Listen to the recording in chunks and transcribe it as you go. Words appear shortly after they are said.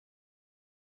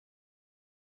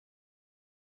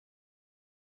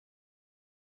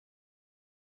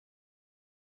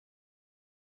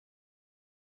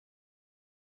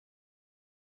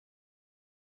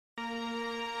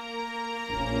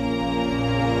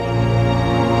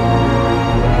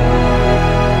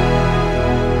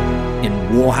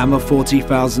Warhammer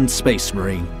 40,000 Space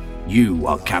Marine, you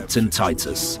are Captain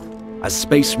Titus, a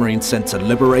Space Marine sent to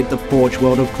liberate the Forge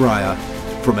world of Graia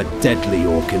from a deadly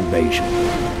Orc invasion.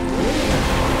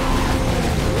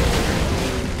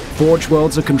 Forge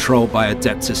worlds are controlled by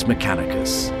Adeptus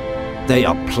Mechanicus. They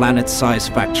are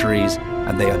planet-sized factories,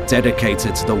 and they are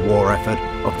dedicated to the war effort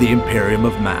of the Imperium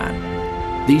of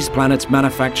Man. These planets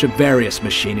manufacture various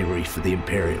machinery for the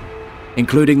Imperium,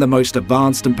 including the most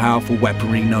advanced and powerful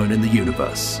weaponry known in the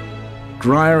universe.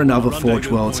 Graia and other Forge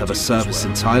worlds have a surface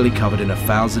entirely covered in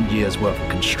 1,000 years worth of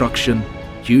construction,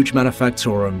 huge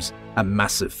manufactorums, and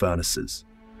massive furnaces.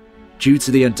 Due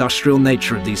to the industrial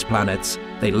nature of these planets,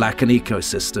 they lack an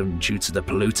ecosystem due to the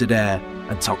polluted air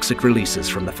and toxic releases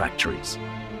from the factories.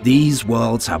 These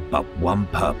worlds have but one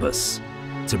purpose: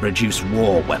 to produce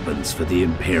war weapons for the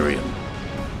Imperium.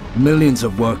 Millions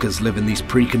of workers live in these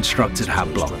pre-constructed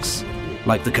hab blocks.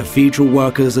 Like the cathedral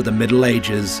workers of the Middle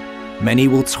Ages, many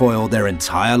will toil their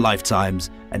entire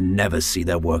lifetimes and never see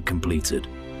their work completed.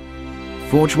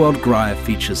 Forge World Graia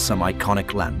features some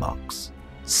iconic landmarks.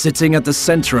 Sitting at the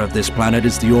center of this planet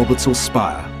is the Orbital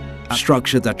Spire, a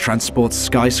structure that transports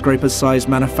skyscraper-sized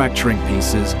manufacturing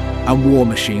pieces and war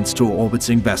machines to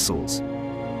orbiting vessels.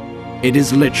 It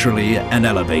is literally an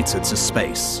elevator to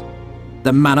space.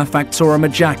 The Manufactorum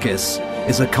Ajacis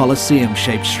is a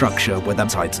Colosseum-shaped structure where the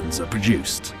Titans are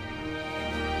produced.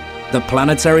 The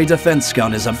Planetary Defense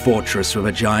Gun is a fortress with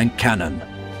a giant cannon.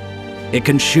 It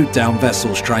can shoot down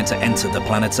vessels trying to enter the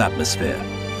planet's atmosphere.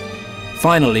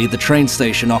 Finally, the train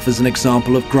station offers an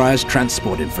example of Graia's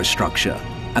transport infrastructure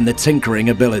and the tinkering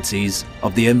abilities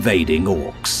of the invading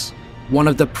Orcs. One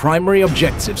of the primary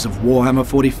objectives of Warhammer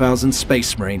 40,000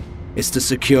 Space Marine is to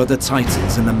secure the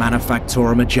Titans in the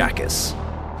Manufactorum Ajacis.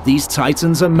 These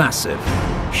Titans are massive,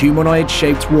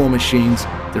 humanoid-shaped war machines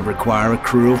that require a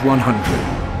crew of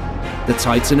 100. The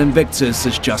Titan Invictus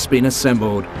has just been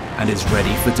assembled and is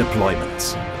ready for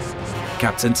deployment.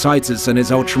 Captain Titus and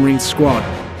his Ultramarine squad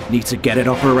need to get it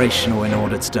operational in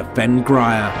order to defend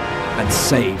Graia and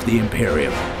save the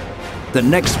Imperium. The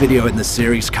next video in the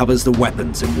series covers the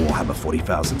weapons in Warhammer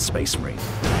 40,000 Space Marine.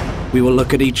 We will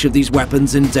look at each of these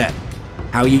weapons in depth,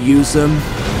 how you use them,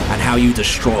 and how you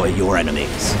destroy your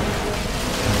enemies.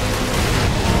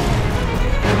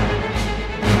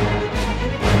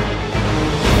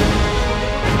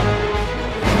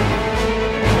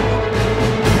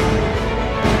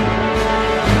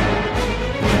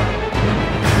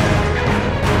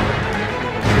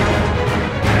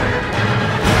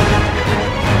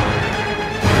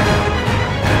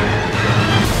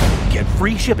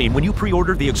 Free shipping when you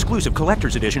pre-order the exclusive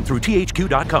collector's edition through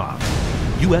THQ.com.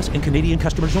 U.S. and Canadian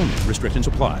customers only. Restrictions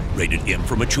apply. Rated M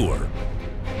for mature.